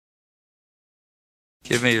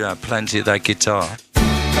Give me plenty of that guitar.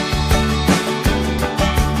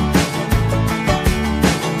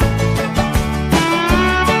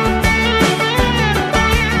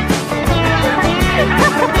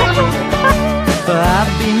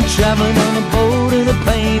 I've been traveling on a boat, in a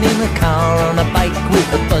plane, in a car, on a bike,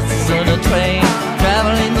 with a bus and a train.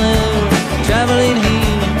 Traveling there, traveling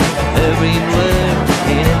here, everywhere,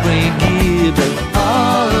 in every gear. But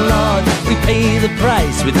oh Lord, we pay the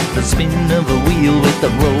price with the spin of a wheel, with the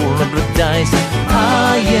roll of the dice.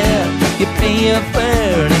 Ah yeah, you pay your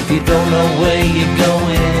fare, and if you don't know where you're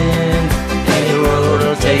going, any road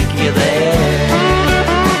will take you there.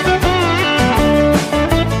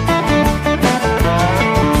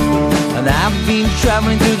 And I've been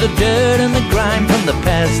traveling through the dirt and the grime, from the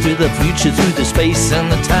past to the future, through the space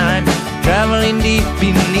and the time. Traveling deep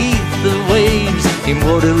beneath the waves, in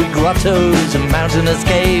watery grottos and mountainous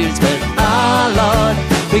caves. But ah Lord,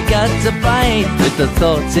 we got to fight with the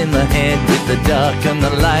thoughts in the head, with the dark and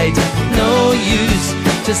the light. No use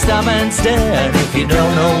to stop and stare, and if you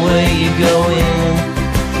don't know where you're going,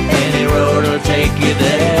 any road will take you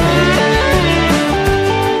there.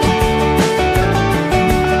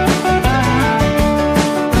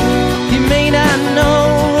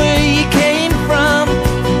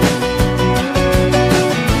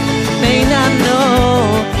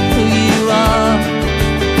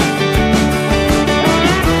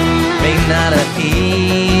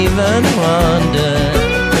 Even wonder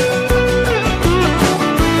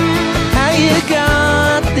how you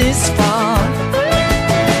got this far.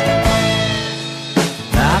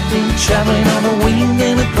 I've been traveling on a wing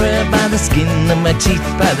and a prayer, by the skin of my teeth,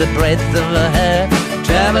 by the breadth of her hair.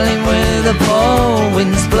 Traveling where the fall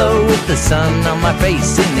winds blow, with the sun on my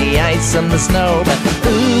face, in the ice and the snow. But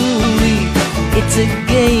ooh, it's a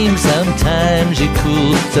game. Sometimes you're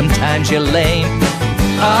cool, sometimes you're lame.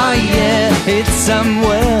 Oh yeah, it's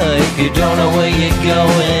somewhere, if you don't know where you're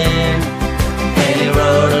going, any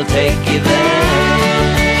road will take you there.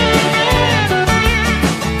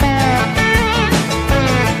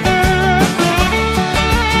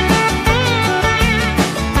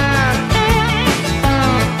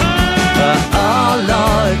 Oh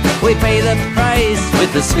Lord, we pay the price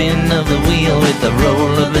with the spin of the wheel, with the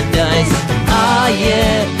roll of the dice. Ah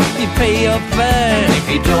yeah, you pay your fare, and if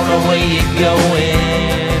you don't know where you're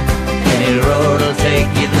going, any road will take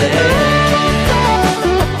you there.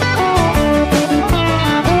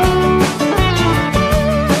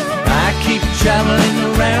 I keep traveling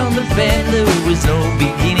around the bend, there is no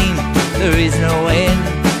beginning, there is no end.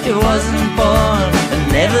 It wasn't born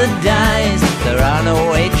and never dies, there are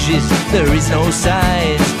no edges, there is no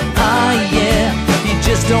sides. Ah yeah, you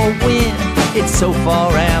just don't win, it's so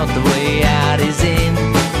far out, the way out is in.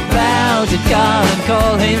 Bow to God and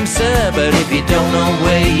call him sir, but if you don't know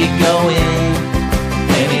where you're going,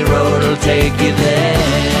 any road will take you there.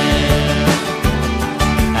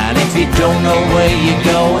 And if you don't know where you're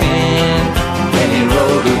going, any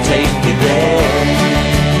road will take you there.